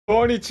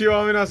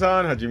Konnichiwa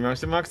minasan,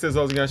 hajimemashite Max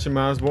desu.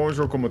 Onegaishimasu.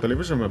 Bonjour, comment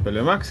allez-vous? Je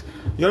m'appelle Max.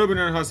 Yorobun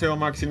annyeonghaseyo,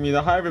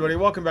 Maximida. Hi everybody,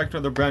 welcome back to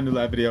another brand new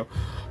live video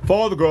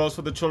for the girls,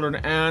 for the children,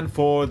 and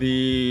for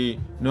the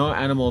no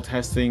animal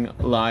testing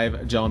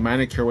live gel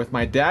manicure with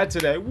my dad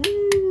today. Woo!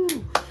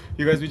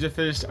 You guys, we just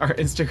finished our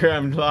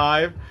Instagram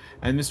live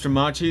and Mr.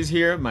 Machi's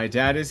here, my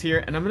dad is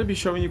here, and I'm going to be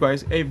showing you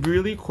guys a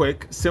really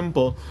quick,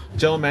 simple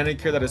gel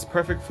manicure that is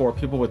perfect for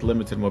people with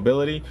limited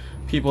mobility,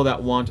 people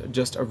that want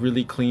just a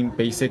really clean,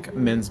 basic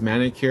men's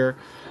manicure,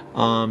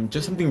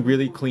 just something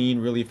really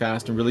clean, really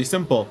fast, and really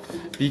simple,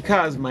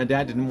 because my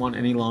dad didn't want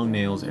any long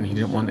nails and he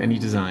didn't want any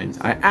designs.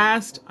 I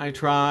asked, I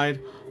tried,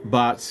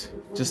 but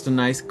just a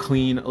nice,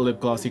 clean, lip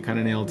glossy kind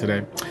of nail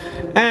today.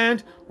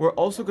 And we're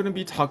also going to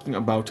be talking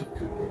about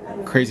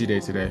crazy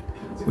day today.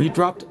 We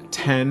dropped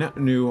 10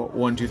 new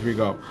 1, 2, 3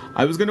 Go.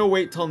 I was gonna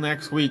wait till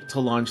next week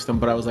to launch them,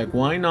 but I was like,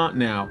 why not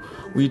now?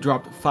 We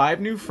dropped 5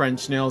 new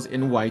French nails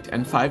in white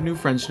and 5 new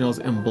French nails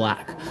in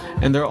black.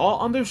 And they're all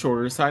on the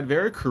shorter side,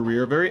 very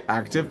career, very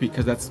active,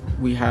 because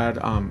we had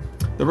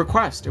the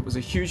request. It was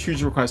a huge,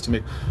 huge request to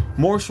make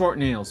more short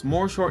nails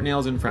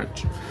in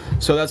French.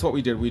 So that's what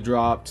we did. We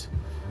dropped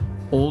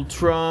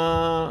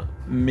Ultra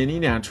Mini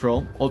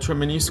Natural, Ultra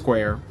Mini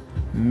Square,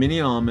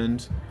 Mini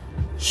Almond,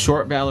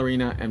 Short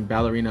Ballerina, and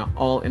Ballerina,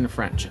 all in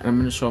French, and I'm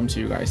going to show them to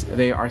you guys.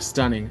 They are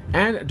stunning.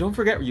 And don't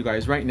forget, you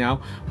guys, right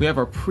now we have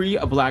our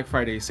pre-Black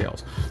Friday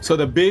sales. So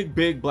the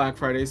big Black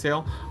Friday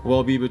sale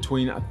will be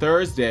between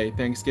Thursday,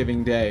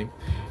 Thanksgiving Day,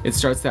 it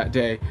starts that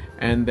day,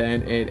 and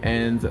then it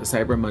ends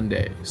Cyber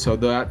Monday. So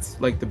that's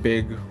like the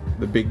big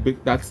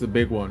that's the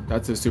big one.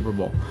 That's the Super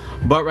Bowl.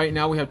 But right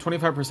now we have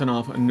 25%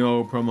 off,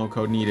 no promo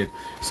code needed.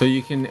 So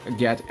you can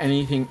get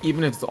anything,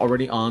 even if it's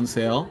already on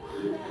sale,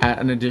 at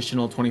an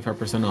additional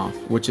 25% off,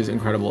 which is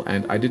incredible.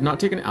 And I did not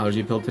take an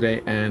allergy pill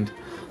today, and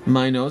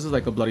my nose is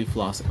like a bloody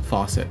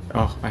faucet.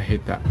 Oh, I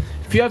hate that.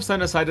 If you have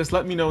sinusitis,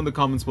 let me know in the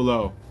comments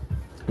below.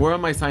 Where are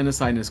my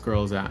sinusitis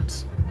girls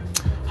at?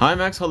 Hi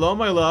Max, hello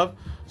my love.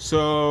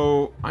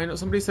 So I know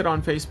somebody said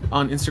on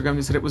Instagram,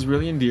 they said it was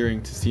really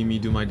endearing to see me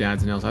do my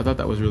dad's nails. I thought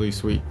that was really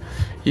sweet.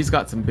 He's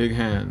got some big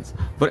hands,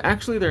 but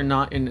actually they're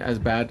not in as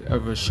bad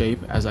of a shape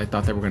as I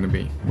thought they were going to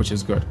be, which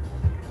is good.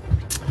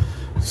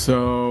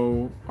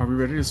 So are we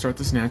ready to start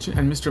the snatching?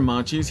 And Mr.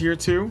 Machi is here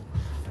too.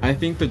 I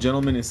think the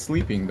gentleman is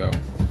sleeping though.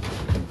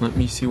 Let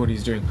me see what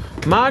he's doing.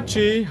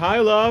 Machi, hi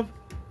love.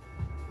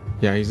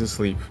 Yeah, he's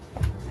asleep.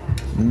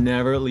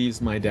 Never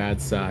leaves my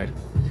dad's side.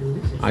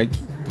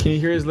 Can you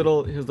hear his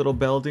little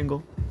bell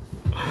dingle?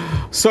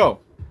 So,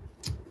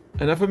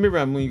 enough of me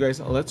rambling, you guys.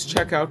 Let's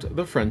check out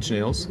the French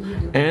nails,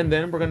 and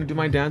then we're gonna do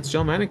my dad's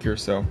gel manicure.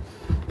 So,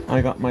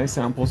 I got my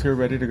samples here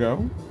ready to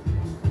go,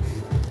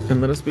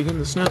 and let us begin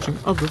the snatching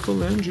of the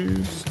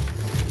phalanges.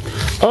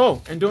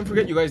 Oh, and don't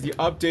forget, you guys, the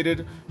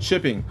updated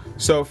shipping.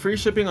 So, free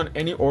shipping on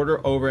any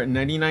order over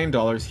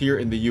 $99 here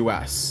in the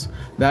US.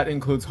 That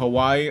includes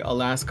Hawaii,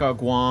 Alaska,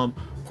 Guam,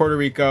 Puerto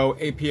Rico,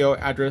 APO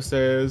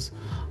addresses.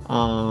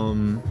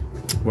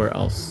 Where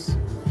else?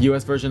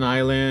 U.S. Virgin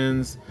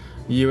Islands,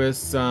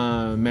 U.S.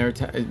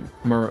 Maritanus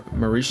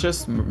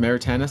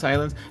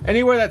Islands,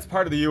 anywhere that's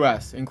part of the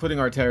U.S., including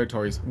our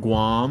territories.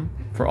 Guam,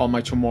 for all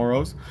my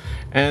Chamorros.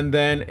 And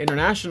then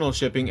international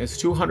shipping is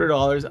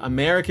 $200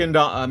 American,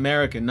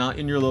 not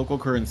in your local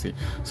currency.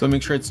 So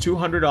make sure it's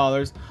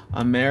 $200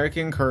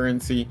 American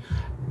currency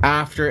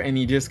after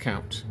any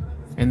discount.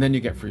 And then you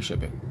get free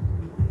shipping.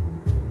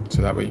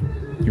 So that way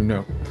you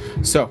know.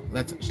 So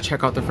let's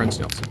check out the French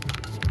nails.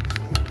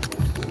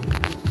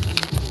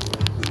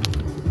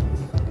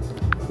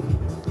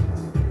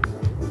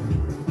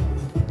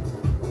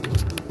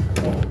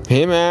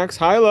 Hey Max,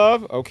 hi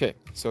love. Okay,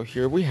 so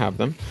here we have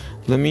them.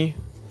 Let me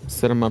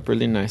set them up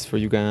really nice for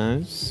you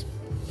guys,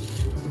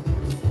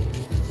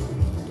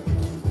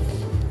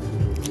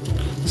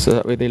 so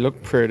that way they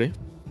look pretty,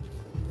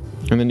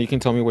 and then you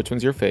can tell me which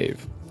one's your fave.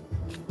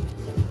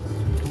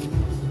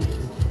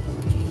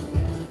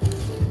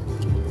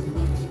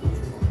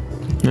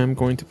 I'm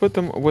going to put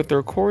them with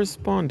their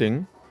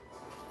corresponding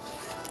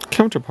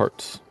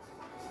counterparts.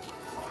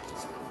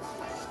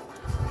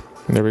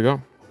 There we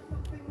go.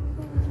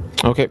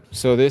 Okay,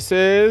 so this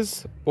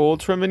is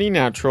Ultra Mini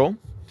Natural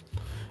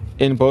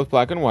in both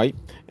black and white.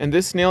 And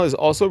this nail is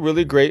also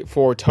really great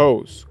for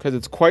toes because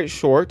it's quite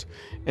short,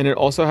 and it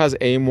also has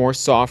a more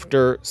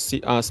softer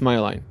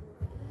smile line.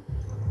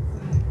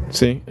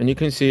 See? And you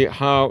can see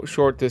how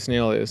short this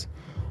nail is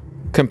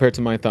compared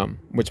to my thumb,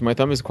 which my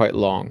thumb is quite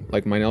long.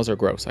 Like, my nails are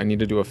gross. I need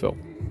to do a fill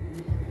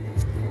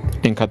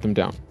and cut them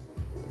down.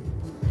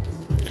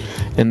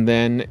 And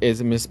then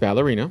is Miss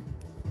Ballerina.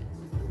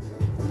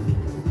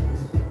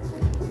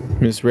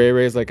 Miss Ray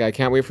Ray's like, I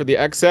can't wait for the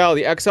XL.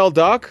 The XL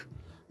duck?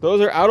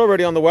 Those are out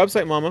already on the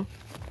website, mama.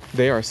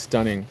 They are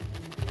stunning.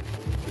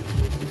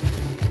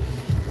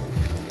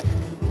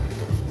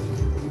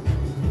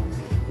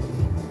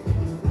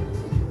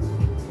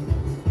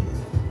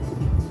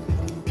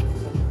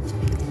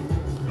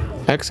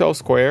 XL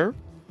square?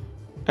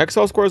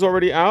 XL square is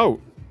already out.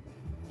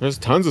 There's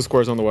tons of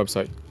squares on the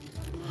website.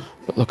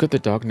 But look at the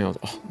dog nails.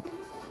 Oh,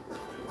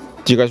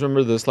 Do you guys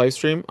remember this live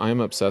stream? I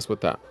am obsessed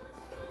with that.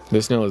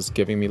 This nail is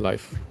giving me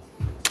life.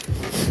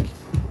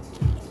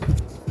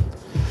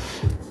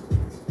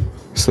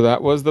 So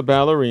that was the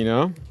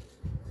ballerina.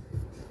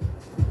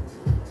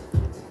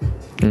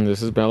 And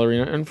this is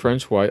ballerina in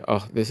French white.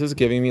 Oh, this is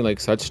giving me like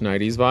such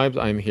 90s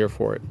vibes. I'm here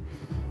for it.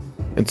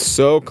 It's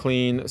so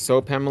clean,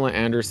 so Pamela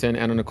Anderson,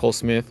 Anna Nicole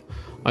Smith.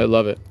 I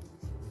love it.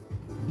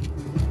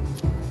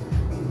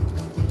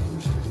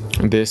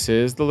 This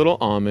is the little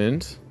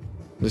almond.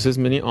 This is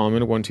mini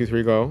almond, 1, 2,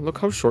 3, go. Look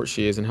how short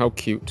she is and how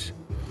cute.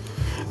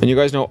 And you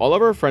guys know all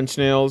of our French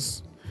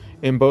nails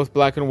in both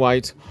black and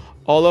white,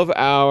 all of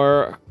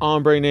our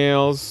ombre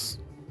nails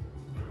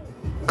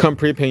come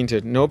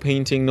pre-painted. No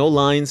painting, no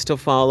lines to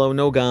follow,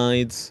 no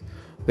guides.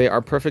 They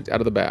are perfect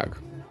out of the bag.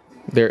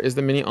 There is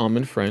the mini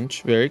almond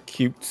French, very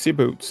cutesy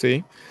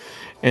bootsy.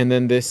 And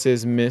then this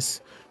is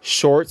Miss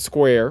Short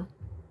Square.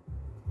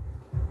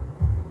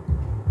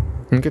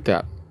 Look at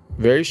that.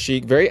 Very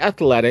chic, very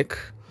athletic.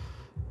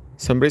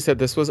 Somebody said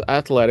this was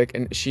athletic,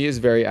 and she is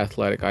very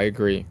athletic. I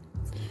agree.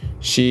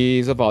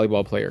 She's a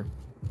volleyball player.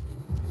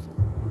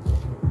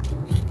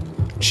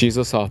 She's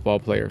a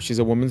softball player. She's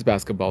a women's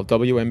basketball,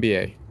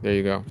 WNBA. There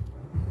you go.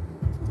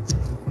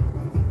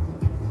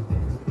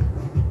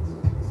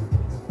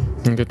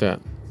 Look at that.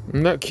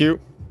 Isn't that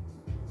cute?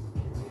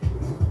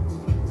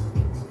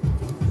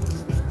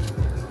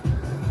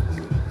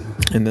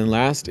 And then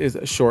last is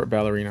a short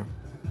ballerina.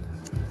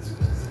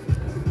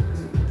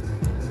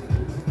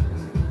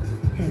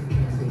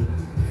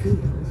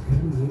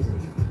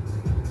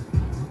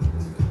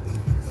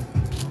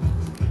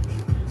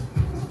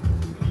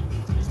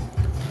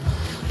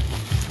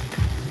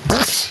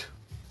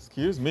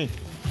 Excuse me.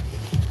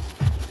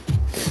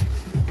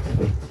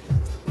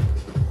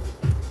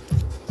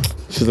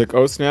 She's like,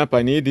 oh snap,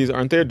 I need these.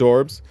 Aren't they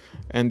adorbs?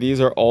 And these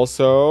are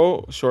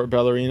also short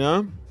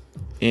ballerina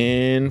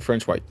in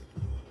French white.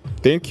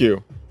 Thank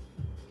you.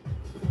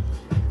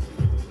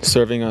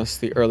 Serving us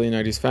the early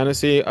 90s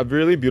fantasy. A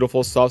really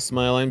beautiful soft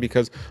smile line,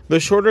 because the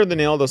shorter the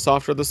nail, the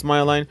softer the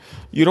smile line.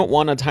 You don't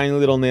want a tiny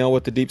little nail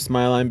with the deep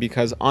smile line,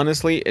 because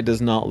honestly, it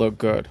does not look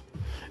good.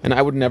 And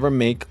I would never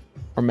make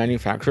or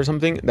manufacture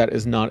something that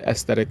is not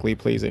aesthetically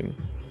pleasing.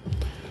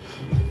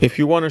 If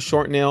you want a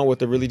short nail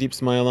with a really deep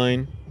smile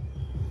line,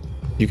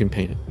 you can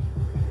paint it.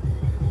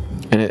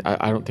 And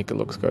I don't think it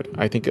looks good.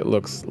 I think it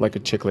looks like a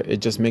chiclet. It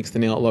just makes the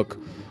nail look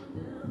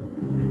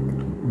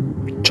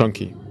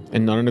chunky,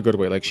 and not in a good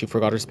way, like she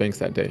forgot her Spanx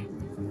that day.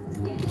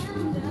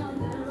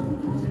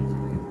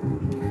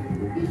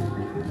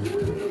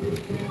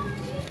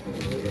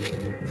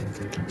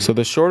 So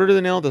the shorter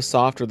the nail, the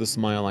softer the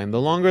smile line.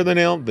 The longer the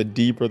nail, the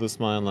deeper the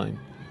smile line.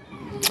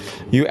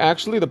 You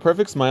actually, the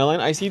perfect smile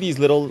line, I see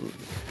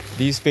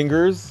these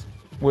fingers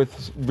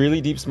with really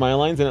deep smile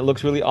lines, and it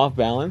looks really off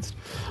balanced.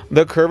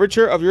 The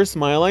curvature of your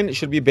smile line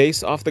should be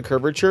based off the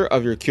curvature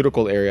of your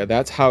cuticle area.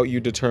 That's how you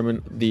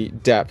determine the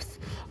depth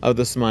of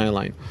the smile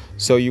line.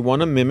 So you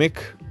want to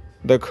mimic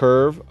the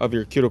curve of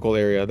your cuticle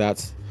area.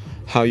 That's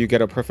how you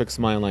get a perfect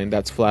smile line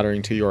that's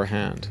flattering to your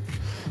hand.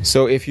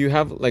 So if you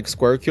have like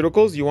square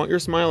cuticles, you want your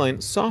smile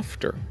line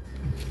softer.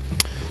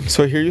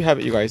 So here you have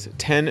it, you guys,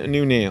 10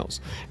 new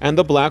nails. And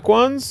the black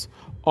ones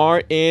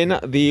are in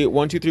the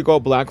 1, 2, 3, go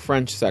black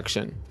French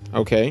section.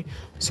 Okay,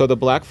 so the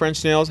black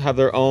French nails have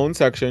their own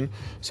section.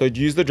 So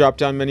use the drop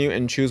down menu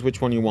and choose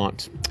which one you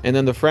want. And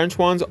then the French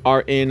ones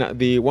are in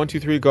the 1, 2,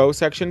 3, go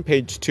section,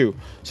 page 2.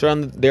 So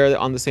they're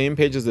on the same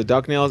page as the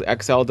duck nails,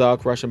 XL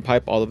duck, Russian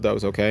pipe, all of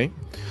those, okay?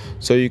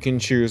 So you can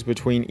choose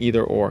between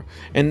either or.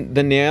 And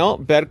the nail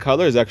bed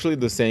color is actually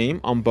the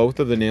same on both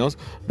of the nails,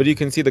 but you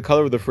can see the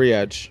color of the free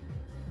edge.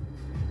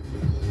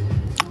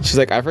 She's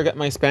like, I forget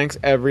my Spanx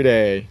every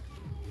day.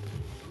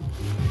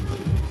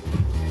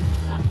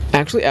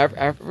 Actually,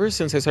 ever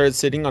since I started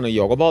sitting on a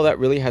yoga ball, that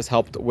really has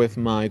helped with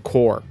my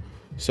core.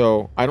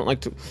 So I don't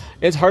like to,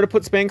 it's hard to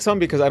put Spanx on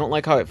because I don't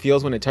like how it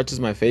feels when it touches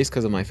my face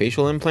because of my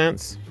facial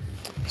implants.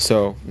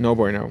 So no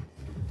bueno.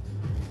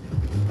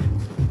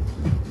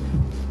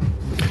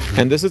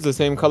 And this is the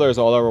same color as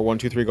all our 1,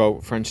 2, 3, go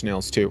French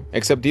nails too,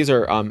 except these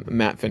are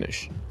matte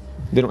finish.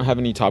 They don't have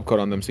any top coat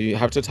on them, so you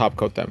have to top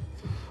coat them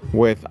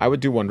with, I would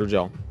do Wonder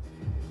Gel.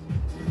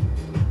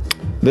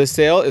 The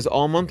sale is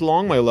all month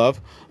long, my love,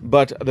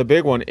 but the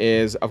big one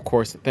is, of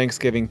course,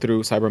 Thanksgiving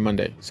through Cyber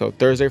Monday. So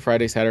Thursday,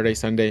 Friday, Saturday,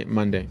 Sunday,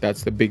 Monday.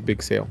 That's the big,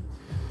 big sale.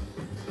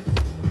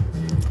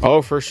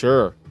 Oh, for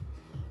sure.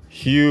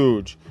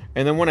 Huge.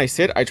 And then when I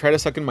sit, I try to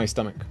suck in my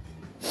stomach.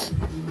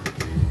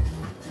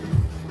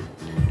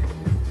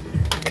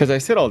 Because I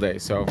sit all day,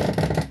 so...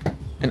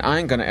 And I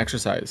ain't gonna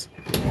exercise.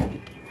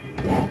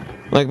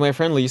 Like my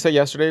friend Lisa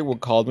yesterday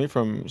called me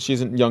from,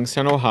 she's in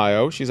Youngstown,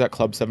 Ohio. She's at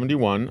Club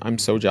 71. I'm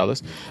so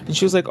jealous. And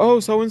she was like, oh,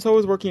 so-and-so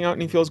is working out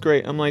and he feels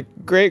great. I'm like,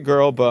 great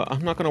girl, but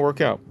I'm not going to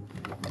work out.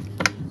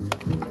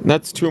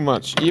 That's too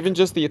much. Even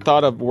just the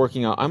thought of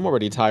working out, I'm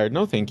already tired.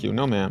 No, thank you.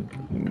 No, ma'am.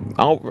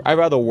 I'd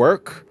rather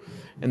work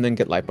and then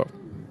get lipo.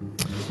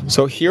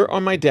 So here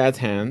are my dad's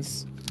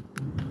hands.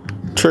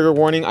 Trigger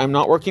warning, I'm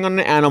not working on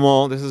an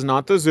animal. This is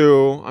not the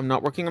zoo. I'm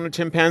not working on a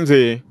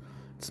chimpanzee.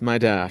 It's my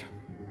dad.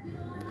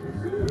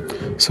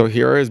 So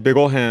here are his big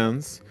old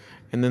hands.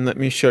 And then let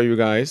me show you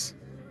guys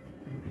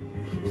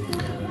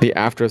the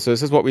after. So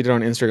this is what we did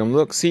on Instagram.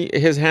 Look, see,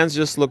 his hands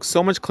just look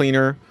so much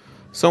cleaner,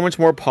 so much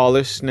more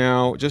polished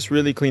now. Just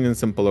really clean and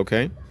simple,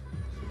 okay?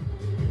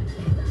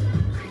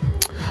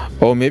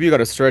 Oh, maybe you got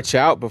to stretch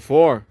out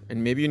before,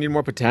 and maybe you need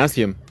more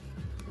potassium.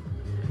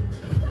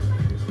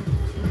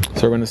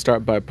 So we're going to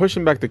start by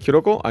pushing back the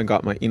cuticle. I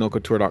got my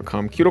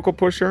enocouture.com cuticle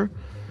pusher.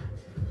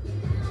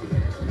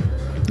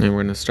 And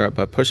we're going to start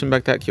by pushing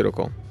back that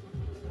cuticle.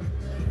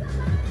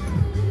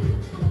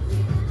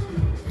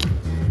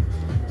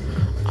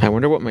 I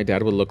wonder what my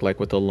dad would look like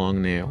with a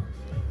long nail.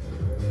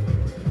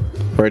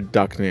 Or a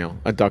duck nail.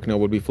 A duck nail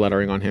would be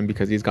flattering on him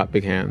because he's got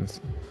big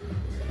hands.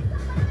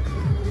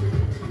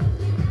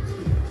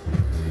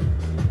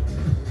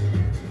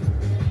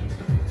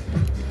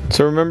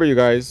 So remember, you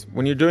guys,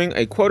 when you're doing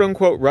a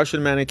quote-unquote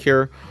Russian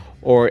manicure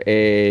or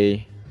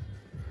a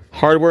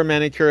hardware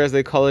manicure, as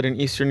they call it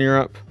in Eastern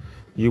Europe,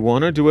 you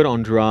want to do it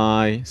on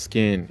dry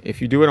skin.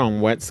 If you do it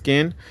on wet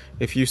skin,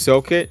 if you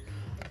soak it,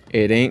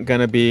 it ain't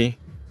gonna be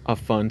a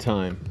fun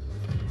time.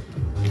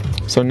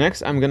 So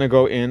next I'm gonna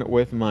go in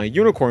with my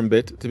unicorn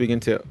bit to begin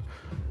to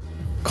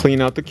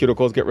clean out the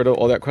cuticles, get rid of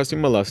all that crusty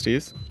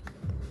mollustes.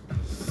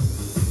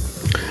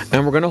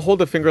 And we're gonna hold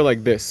the finger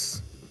like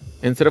this.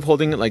 Instead of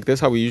holding it like this,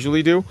 how we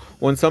usually do,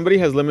 when somebody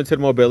has limited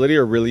mobility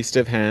or really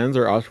stiff hands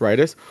or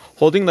arthritis,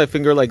 holding the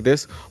finger like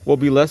this will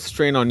be less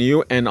strain on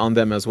you and on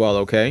them as well,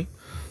 okay?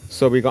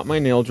 So we got my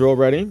nail drill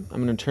ready.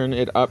 I'm gonna turn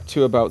it up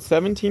to about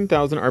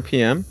 17,000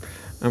 RPM.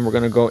 And we're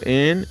gonna go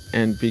in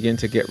and begin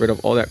to get rid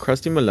of all that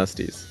crusty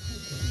mollustes.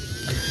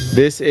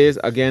 This is,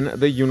 again,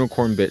 the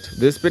unicorn bit.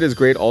 This bit is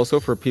great also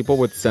for people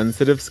with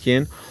sensitive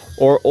skin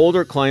or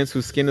older clients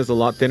whose skin is a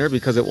lot thinner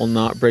because it will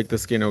not break the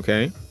skin,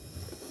 okay?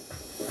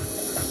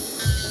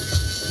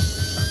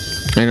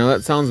 I know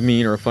that sounds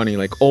mean or funny,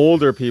 like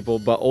older people,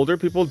 but older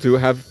people do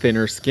have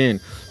thinner skin.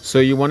 So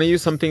you wanna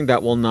use something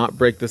that will not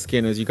break the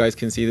skin. As you guys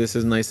can see, this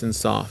is nice and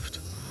soft.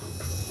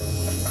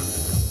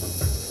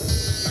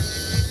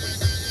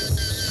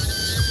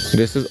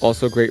 This is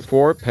also great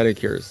for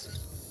pedicures.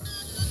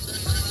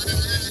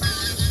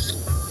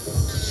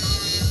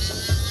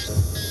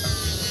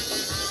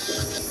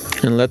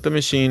 And let the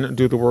machine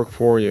do the work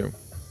for you.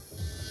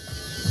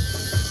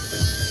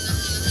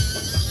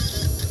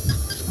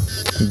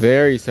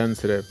 Very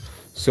sensitive.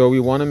 So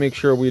we want to make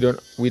sure we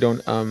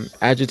don't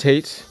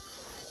agitate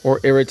or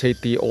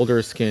irritate the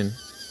older skin.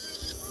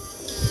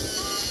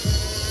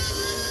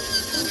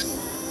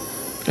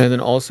 And then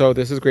also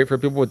this is great for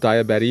people with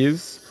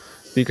diabetes.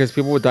 Because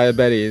people with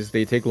diabetes,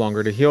 they take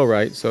longer to heal,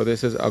 right? So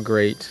this is a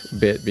great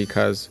bit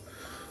because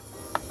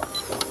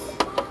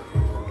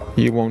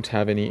you won't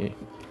have any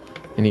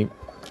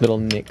little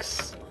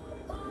nicks.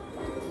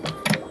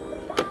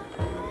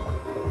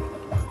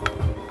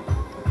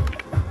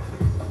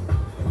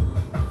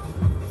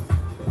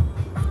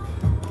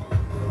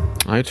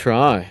 I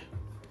try.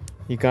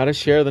 You gotta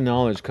share the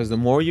knowledge because the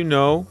more you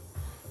know,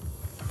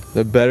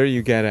 the better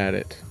you get at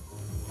it.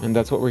 And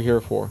that's what we're here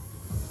for.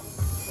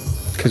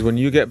 Because when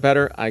you get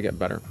better, I get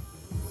better.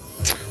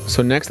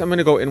 So next I'm going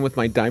to go in with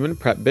my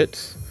diamond prep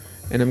bit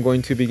and I'm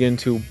going to begin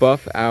to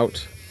buff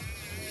out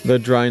the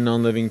dry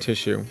non-living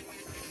tissue.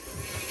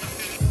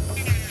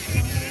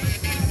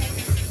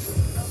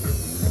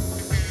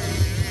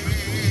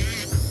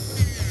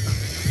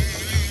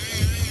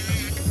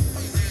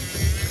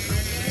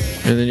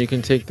 And then you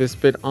can take this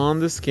bit on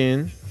the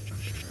skin.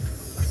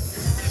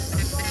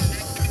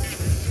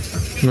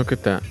 Look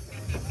at that.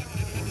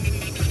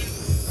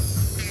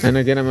 And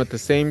again, I'm at the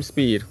same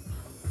speed.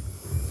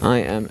 I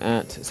am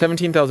at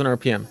 17,000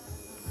 RPM.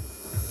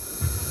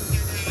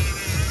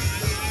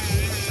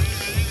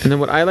 And then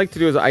what I like to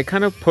do is I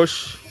kind of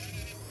push,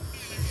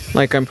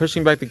 like I'm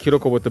pushing back the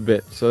cuticle with the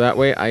bit. So that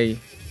way I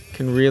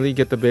can really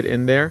get the bit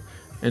in there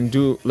and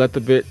let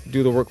the bit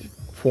do the work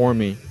for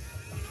me.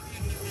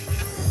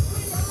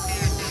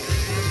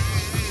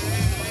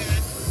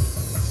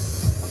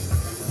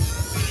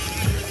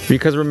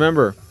 Because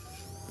remember,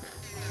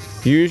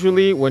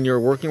 usually when you're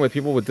working with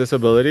people with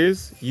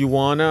disabilities, you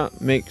want to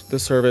make the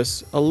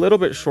service a little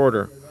bit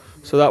shorter.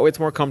 So that way it's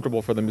more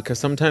comfortable for them because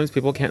sometimes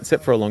people can't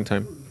sit for a long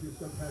time.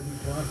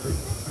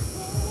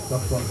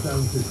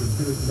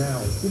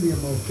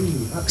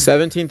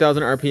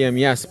 17,000 RPM,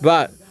 yes,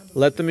 but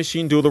let the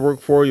machine do the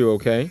work for you,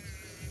 okay?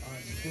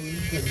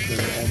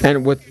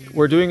 And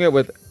we're doing it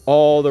with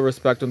all the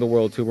respect in the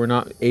world too. We're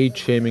not age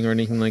shaming or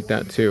anything like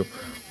that too.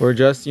 We're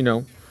just, you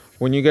know,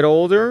 when you get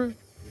older,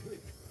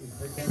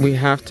 we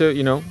have to,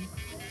 you know,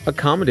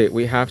 accommodate.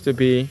 We have to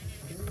be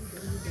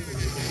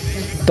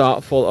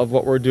thoughtful of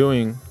what we're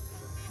doing.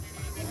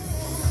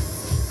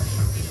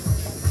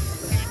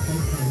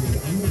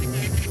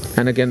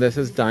 And again, this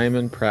is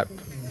diamond prep.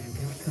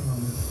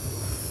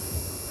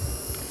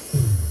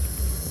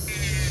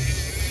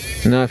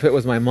 Now, if it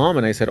was my mom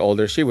and I said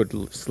older, she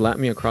would slap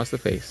me across the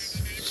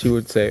face. She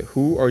would say,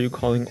 "Who are you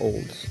calling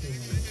old,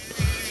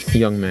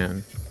 young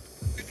man?"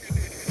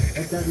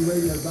 Head County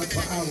Radio back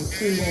for hour 2 of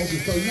the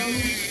show. No,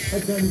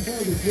 Head County 4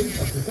 this week.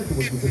 That's the second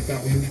week we picked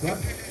out on these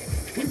tracks.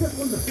 We just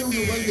want to film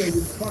the radio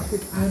with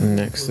classic and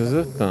next is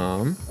a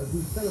thumb. As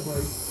we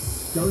celebrate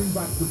going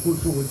back to push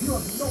forward. You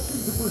have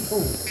nothing to push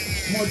forward.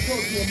 My God,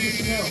 you are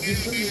missing out.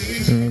 This thing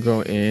is I'm gonna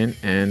go in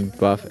and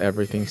buff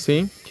everything.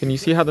 See? Can you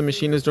see how the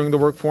machine is doing the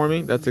work for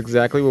me? That's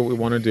exactly what we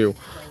want to do.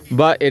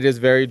 But it is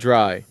very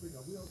dry.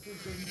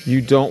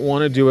 You don't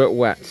want to do it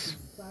wet.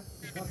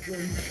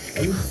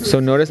 So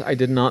notice I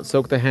did not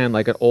soak the hand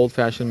like an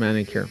old-fashioned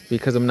manicure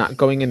because I'm not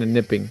going in and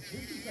nipping.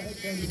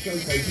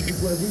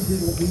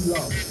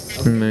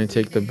 I'm going to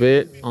take the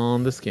bit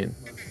on the skin.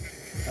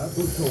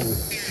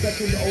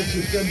 Second of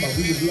December,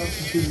 we would love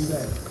to see you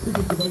there.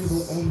 Tickets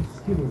available on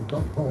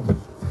skinnle.com.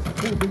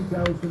 Full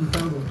details can be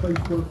found on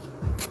Facebook,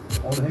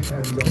 on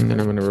headcounty.com. And then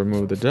I'm going to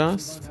remove the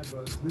dust.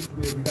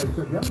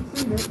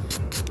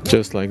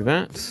 Just like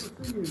that.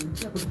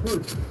 December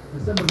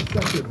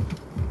 2nd.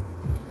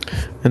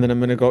 And then I'm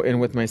going to go in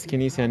with my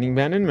skinny sanding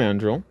band and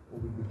mandrel. We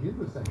begin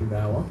the second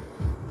hour.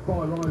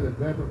 Firelight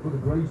there, but for the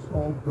grace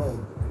of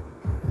God.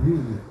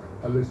 You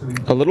are listening.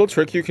 A little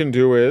trick you can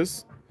do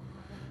is,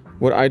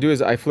 what I do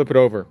is I flip it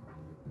over.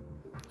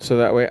 So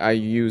that way I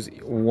use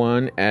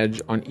one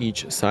edge on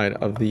each side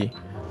of the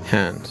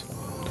hand.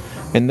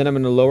 And then I'm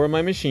going to lower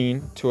my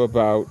machine to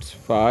about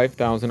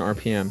 5,000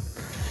 RPM.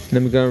 And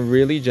I'm going to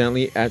really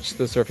gently etch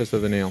the surface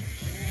of the nail.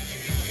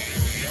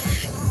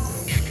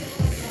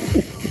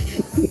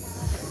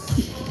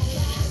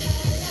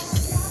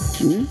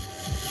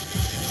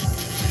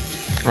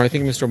 I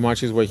think Mr.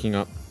 Machi is waking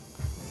up.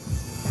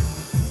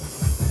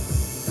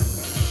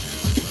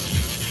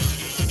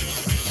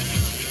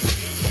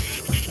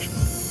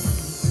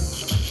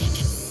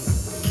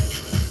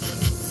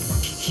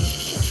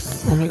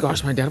 Oh my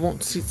gosh, my dad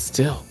won't sit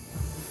still.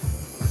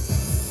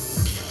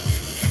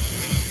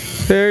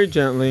 Very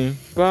gently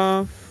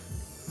buff.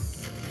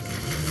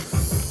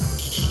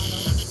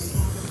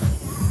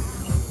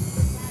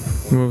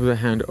 Move the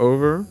hand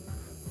over.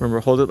 Remember,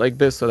 hold it like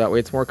this so that way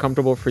it's more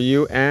comfortable for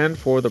you and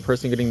for the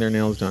person getting their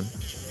nails done.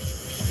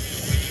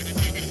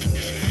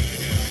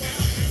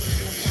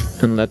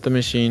 And let the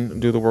machine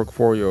do the work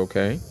for you,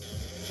 okay?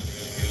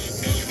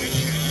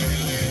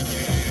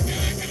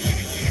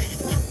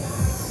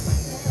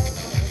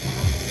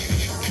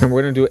 And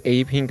we're going to do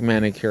a pink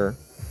manicure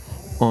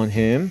on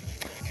him.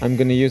 I'm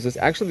going to use this,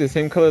 actually the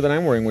same color that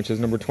I'm wearing, which is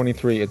number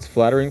 23. It's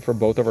flattering for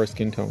both of our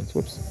skin tones.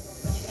 Whoops.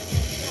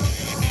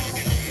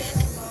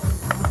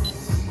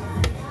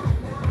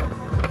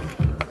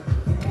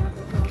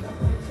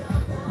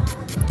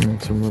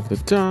 Let's remove the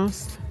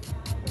dust.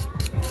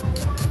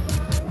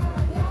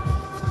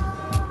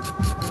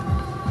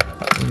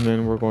 And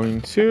then we're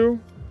going to,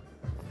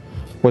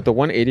 with the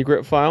 180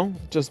 grit file,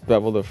 just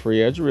bevel the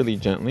free edge really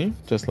gently,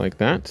 just like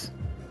that.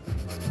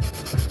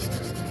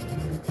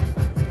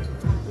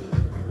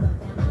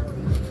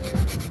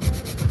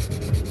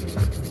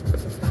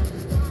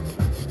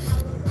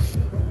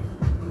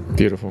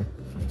 Beautiful.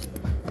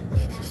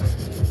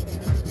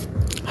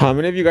 How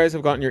many of you guys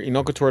have gotten your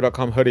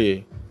enocouture.com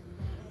hoodie?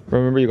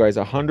 Remember, you guys,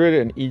 100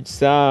 in each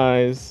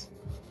size,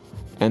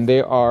 and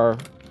they are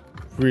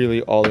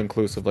really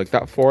all-inclusive. Like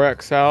that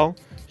 4XL,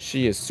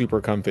 she is super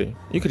comfy.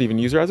 You could even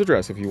use her as a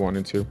dress if you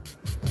wanted to.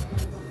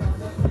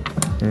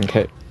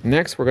 Okay,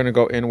 next we're gonna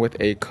go in with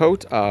a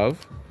coat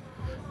of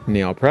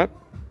nail prep,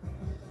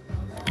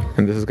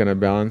 and this is gonna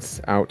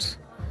balance out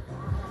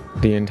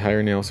the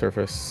entire nail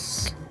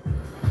surface.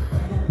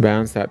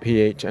 Balance that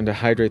pH and to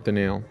hydrate the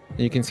nail.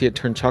 You can see it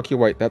turn chalky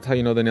white. That's how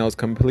you know the nail is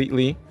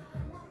completely.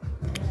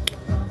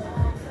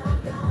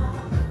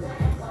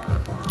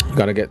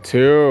 Gotta get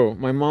two.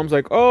 My mom's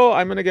like, oh,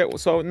 I'm gonna get,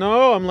 so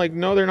no, I'm like,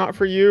 no, they're not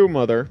for you,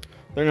 mother.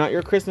 They're not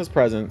your Christmas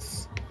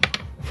presents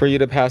for you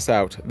to pass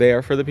out. They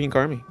are for the Pink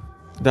Army.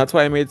 That's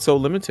why I made so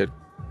limited.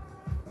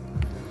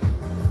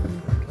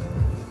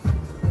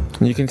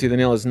 You can see the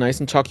nail is nice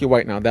and chalky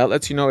white now. That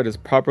lets you know it is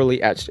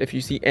properly etched. If you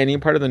see any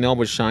part of the nail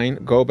with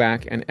shine, go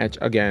back and etch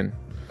again,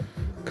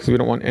 because we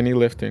don't want any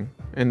lifting.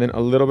 And then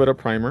a little bit of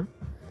primer,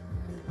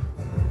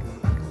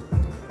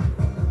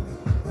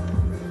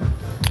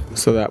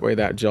 so that way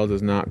that gel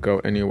does not go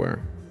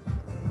anywhere.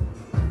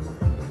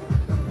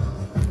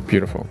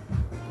 Beautiful.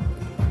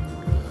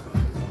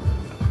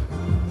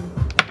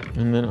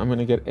 And then I'm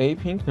gonna get a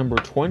pink number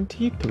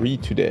 23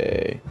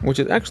 today, which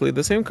is actually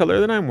the same color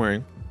that I'm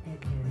wearing.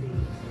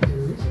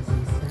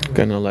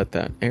 Gonna let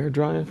that air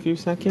dry a few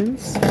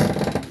seconds.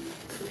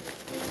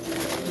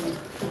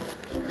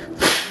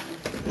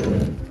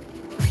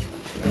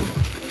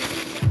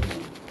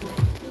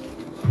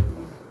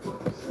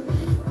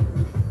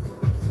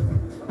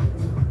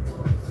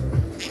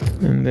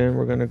 And then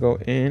we're gonna go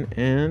in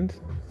and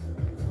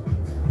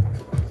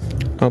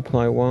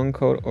apply one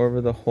coat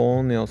over the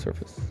whole nail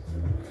surface.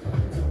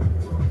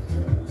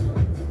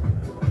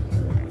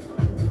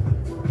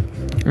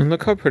 And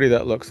look how pretty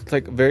that looks. It's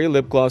like very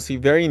lip glossy,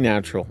 very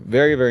natural,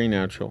 very, very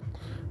natural.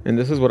 And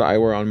this is what I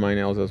wear on my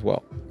nails as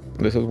well.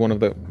 This is one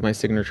of my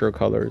signature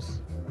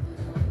colors.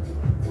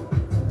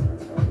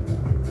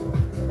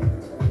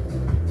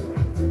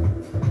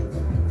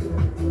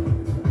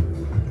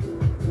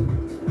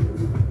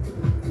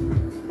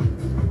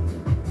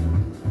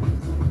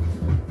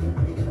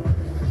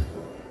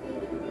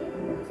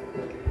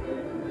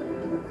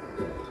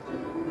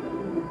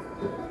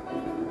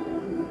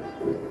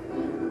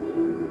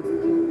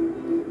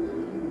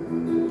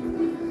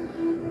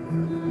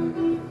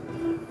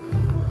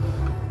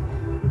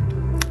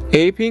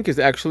 A Pink is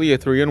actually a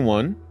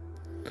 3-in-1.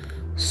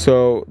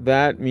 So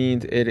that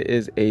means it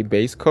is a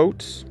base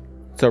coat.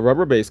 It's a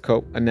rubber base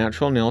coat, a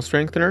natural nail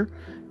strengthener,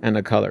 and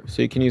a color.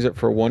 So you can use it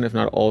for one, if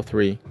not all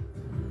three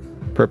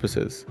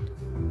purposes.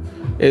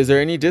 Is there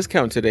any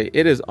discount today?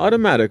 It is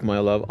automatic, my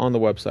love, on the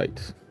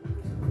website.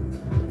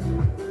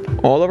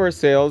 All of our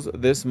sales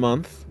this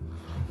month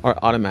are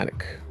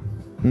automatic.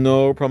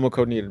 No promo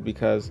code needed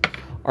because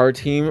our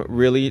team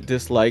really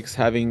dislikes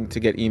having to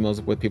get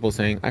emails with people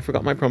saying, I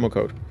forgot my promo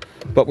code.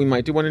 But we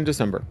might do one in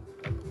December,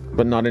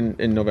 but not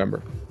in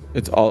November.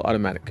 It's all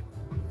automatic.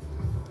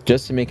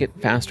 Just to make it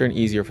faster and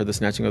easier for the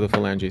snatching of the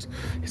phalanges.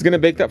 He's going to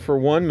bake that for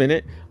 1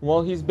 minute.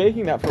 While he's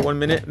baking that for 1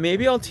 minute,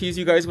 maybe I'll tease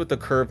you guys with the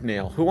curved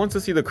nail. Who wants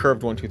to see the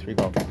curved 1, 2, 3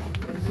 go?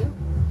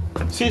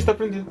 Sí, está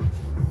prendido.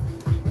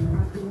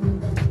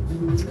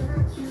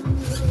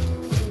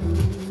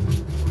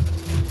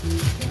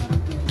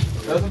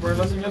 ¿Vas a poner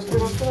las uñas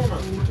curvas como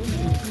más?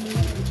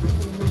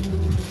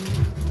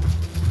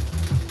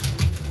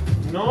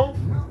 ¿No?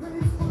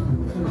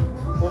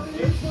 ¿Por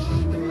qué?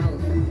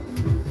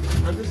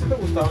 Antes sí te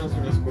gustaban las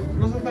uñas curvas.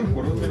 No son tan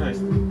curvas, mira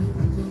esto.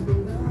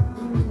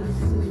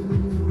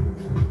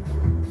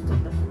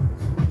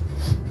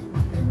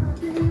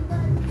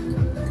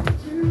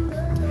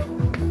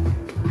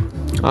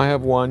 I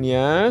have 1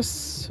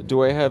 yes.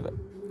 Do I have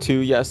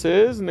 2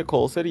 yeses?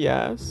 Nicole said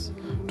yes.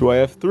 Do I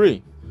have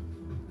 3?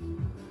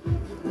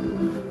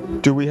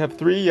 Do we have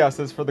 3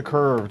 yeses for the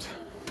curved?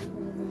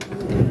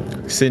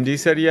 Cindy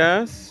said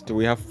yes. Do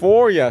we have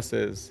 4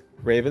 yeses?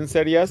 Raven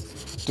said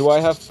yes. Do I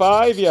have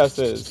 5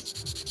 yeses?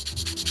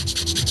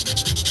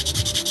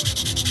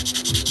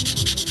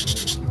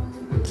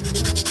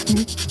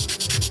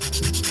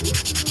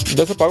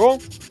 ¿Ya se apagó?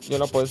 Ya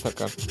la puedes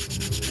sacar.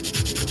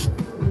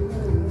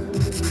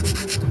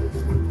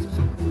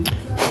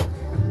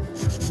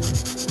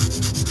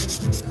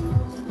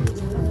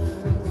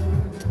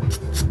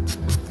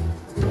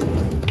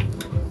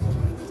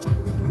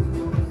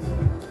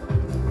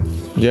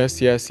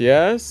 Yes, yes,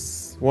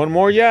 yes. 1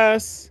 more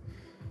yes.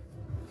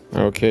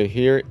 Okay,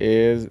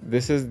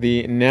 this is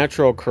the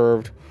natural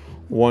curved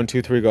 1,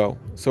 2, 3 go.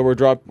 So we're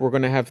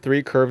gonna have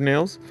 3 curved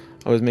nails.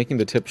 I was making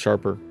the tip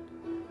sharper.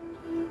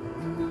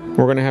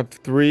 We're gonna have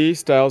 3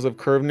 styles of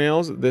curved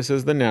nails. This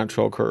is the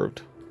natural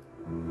curved.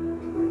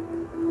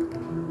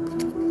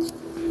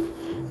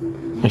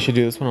 I should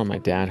do this one on my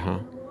dad, huh?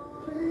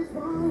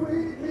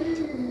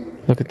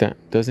 Look at that.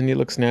 Doesn't he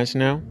look snatched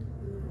now?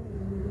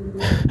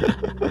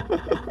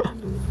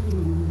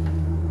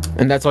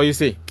 And that's all you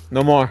see.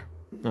 No more.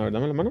 A ver,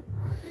 dame la mano.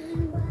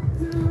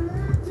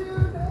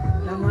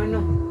 La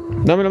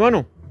mano. Dame la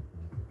mano.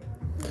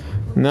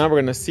 Now we're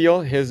going to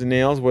seal his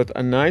nails with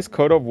a nice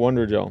coat of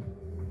Wonder Gel.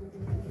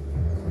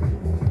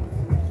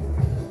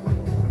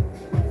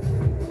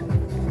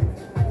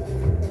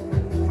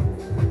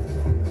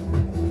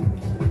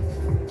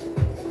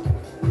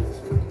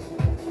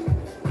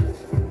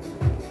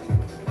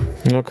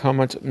 Look how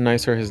much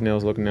nicer his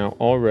nails look now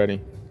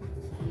already.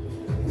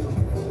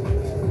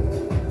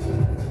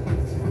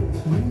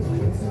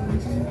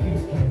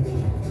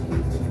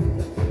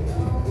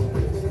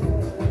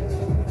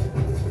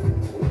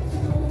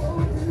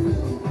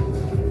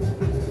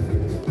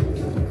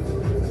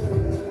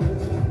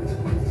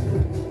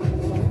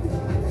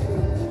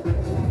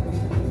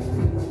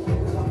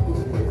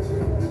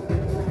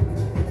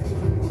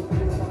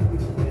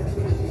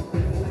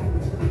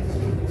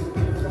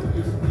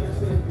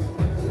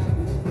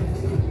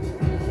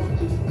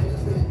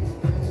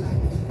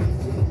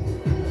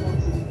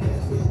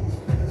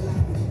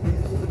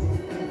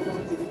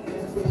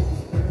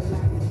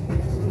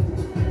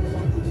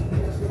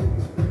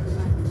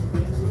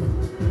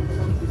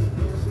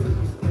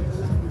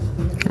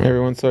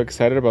 Everyone's so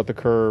excited about the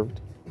curved.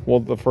 Well,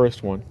 the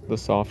first one, the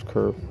soft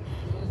curve.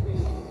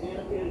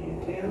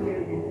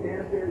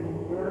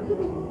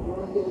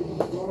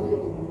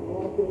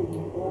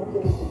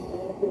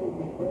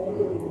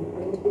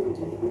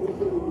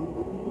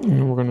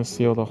 And we're going to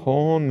seal the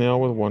whole nail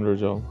with Wonder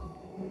Gel.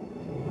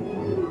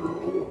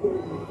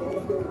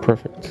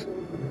 Perfect.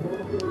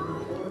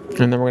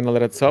 And then we're going to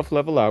let it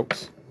self-level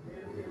out.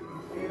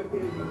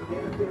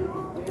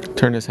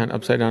 Turn his hand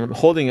upside down. I'm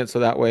holding it so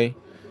that way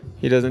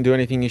he doesn't do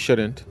anything he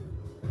shouldn't.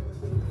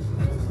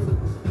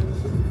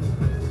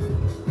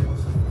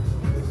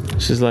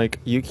 She's like,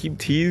 you keep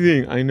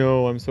teasing. I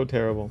know, I'm so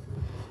terrible.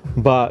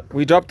 But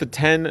we dropped the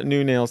 10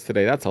 new nails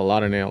today. That's a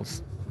lot of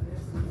nails.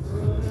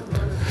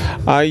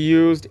 I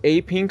used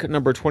A Pink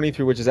number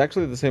 23, which is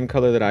actually the same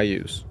color that I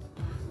use,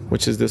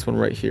 which is this one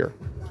right here.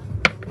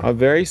 A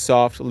very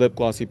soft lip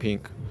glossy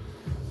pink.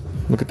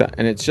 Look at that.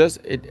 And it's just,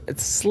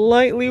 it's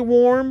slightly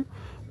warm,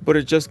 but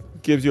it just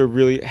gives you a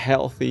really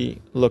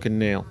healthy looking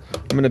nail.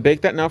 I'm going to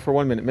bake that now for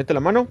 1 minute. Mete la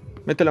mano,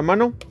 mete la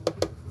mano,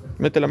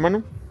 mete la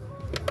mano.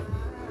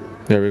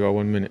 There we go,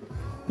 1 minute.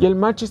 Y el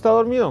Machi está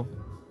dormido.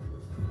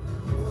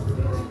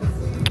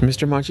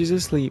 Mr. Machi's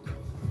asleep.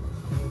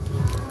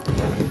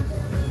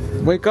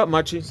 Wake up,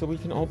 Machi, so we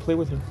can all play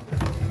with him.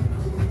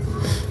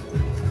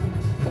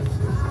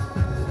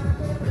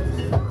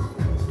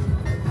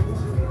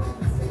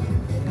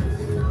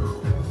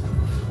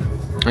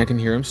 I can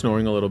hear him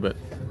snoring a little bit.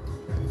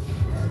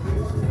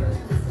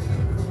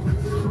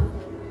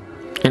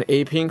 And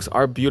A-Pinks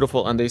are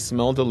beautiful and they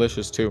smell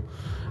delicious too.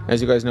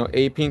 As you guys know,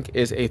 A-Pink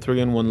is a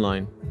 3-in-1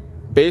 line.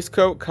 Base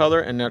coat,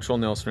 color, and natural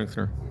nail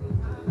strengthener.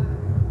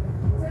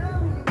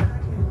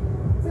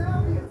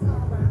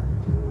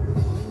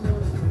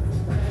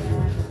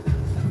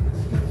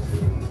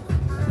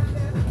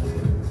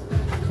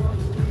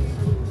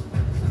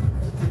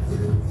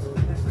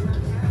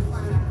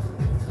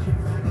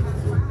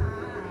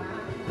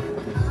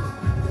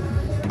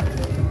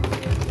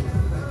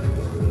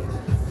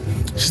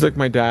 She's like,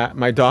 my dad.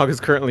 My dog is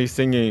currently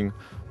singing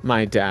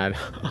my dad.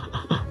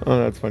 Oh,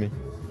 that's funny.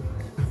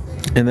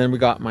 And then we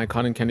got my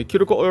cotton candy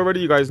cuticle oil ready.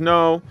 You guys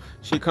know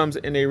she comes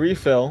in a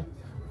refill.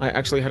 I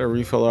actually had a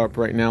refill up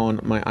right now on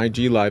my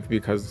IG live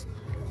because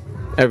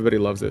everybody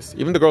loves this.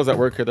 Even the girls that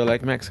work here, they're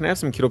like, Max, can I have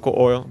some cuticle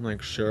oil? I'm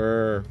like,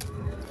 sure.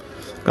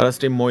 Gotta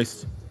stay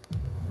moist.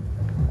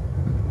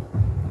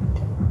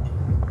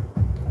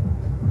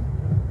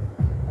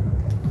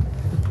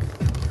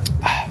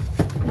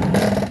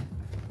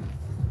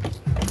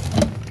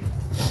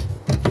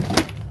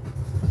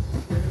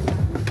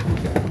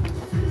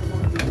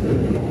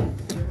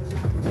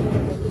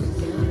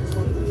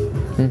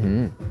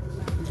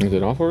 Is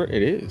it off or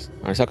it is?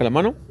 Ahora saca la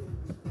mano.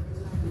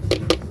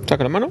 Saca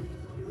la mano.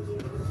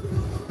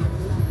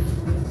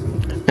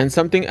 And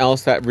something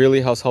else that really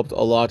has helped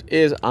a lot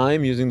is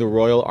I'm using the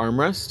Royal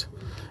armrest.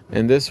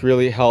 And this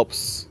really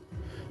helps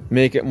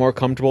make it more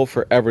comfortable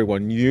for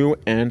everyone, you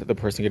and the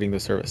person getting the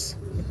service.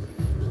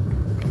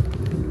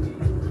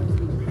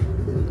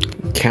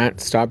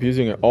 Can't stop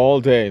using it all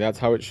day. That's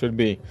how it should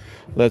be.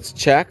 Let's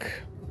check.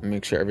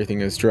 Make sure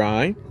everything is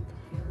dry.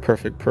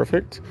 Perfect,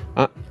 perfect.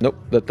 Ah, nope,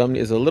 the thumb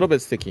is a little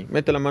bit sticky.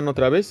 Mete la mano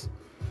otra vez.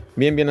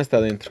 Bien, bien hasta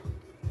adentro.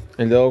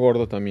 El dedo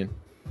gordo también.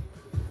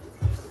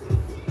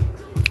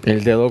 El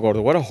dedo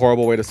gordo. What a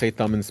horrible way to say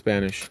thumb in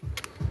Spanish.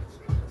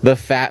 The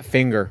fat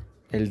finger.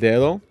 El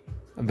dedo,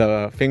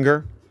 the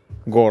finger,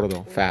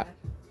 gordo, fat.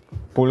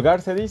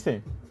 Pulgar se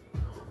dice.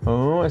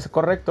 Oh, es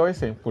correcto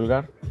ese,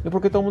 pulgar. ¿Y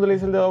por qué todo el mundo le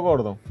dice el dedo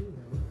gordo?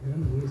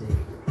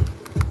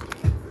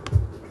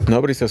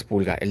 Nobody says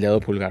pulgar, el dedo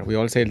pulgar. We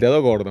all say el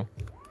dedo gordo.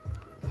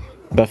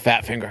 The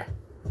fat finger.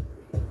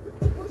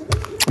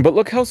 But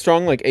look how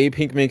strong like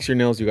A-Pink makes your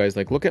nails, you guys.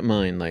 Like, look at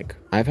mine. Like,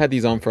 I've had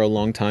these on for a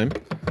long time.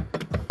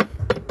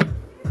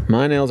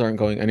 My nails aren't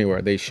going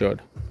anywhere. They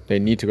should. They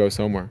need to go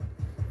somewhere.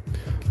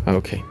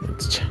 Okay,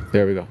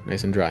 there we go.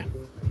 Nice and dry.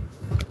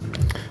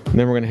 And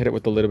then we're going to hit it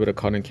with a little bit of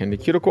cotton candy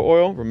cuticle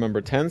oil. Remember,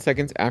 10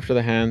 seconds after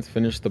the hands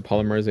finish the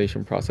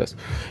polymerization process.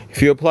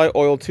 If you apply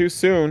oil too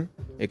soon,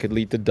 it could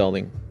lead to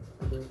dulling.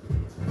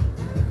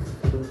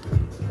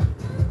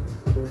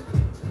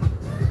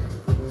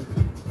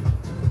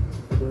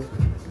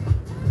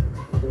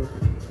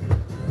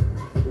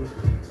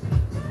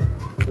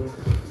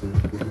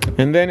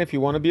 And then if you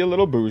want to be a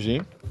little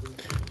bougie,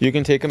 you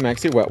can take a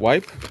maxi wet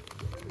wipe.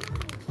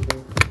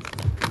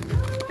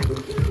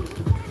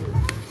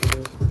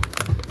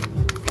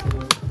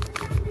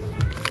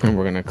 And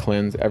we're going to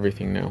cleanse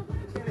everything now.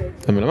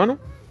 Dame la mano.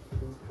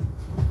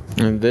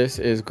 And this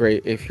is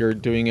great if you're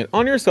doing it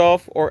on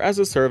yourself or as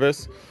a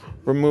service.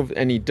 Remove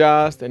any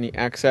dust, any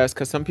excess,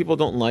 because some people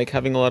don't like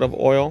having a lot of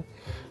oil,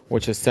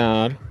 which is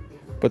sad.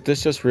 But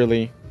this just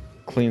really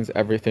cleans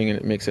everything and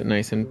it makes it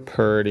nice and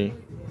purty.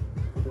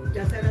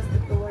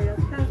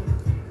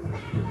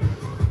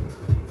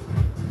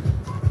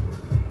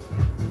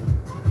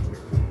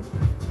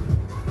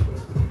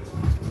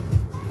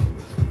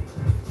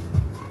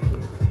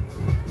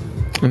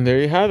 And there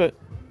you have it.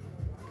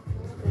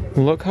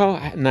 Look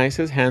how nice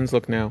his hands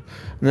look now.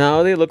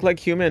 Now they look like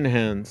human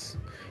hands.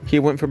 He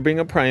went from being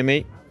a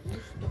primate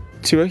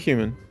to a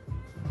human.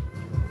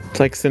 It's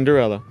like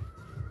Cinderella,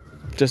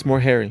 just more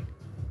hairy.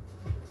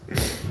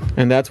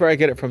 And that's where I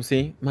get it from.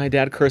 See, my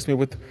dad cursed me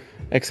with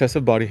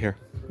excessive body hair.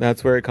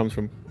 That's where it comes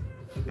from.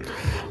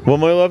 Well,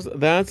 my loves,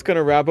 that's going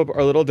to wrap up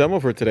our little demo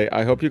for today.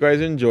 I hope you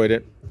guys enjoyed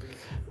it.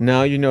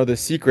 Now you know the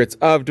secrets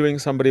of doing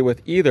somebody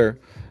with either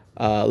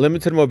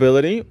limited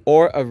mobility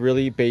or a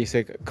really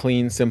basic,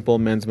 clean, simple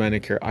men's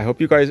manicure. I hope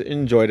you guys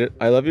enjoyed it.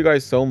 I love you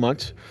guys so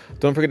much.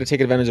 Don't forget to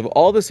take advantage of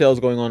all the sales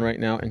going on right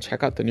now and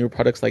check out the new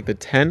products like the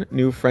 10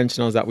 new French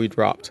nails that we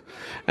dropped.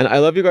 And I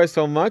love you guys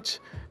so much.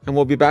 And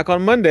we'll be back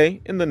on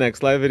Monday in the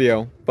next live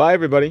video. Bye,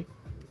 everybody.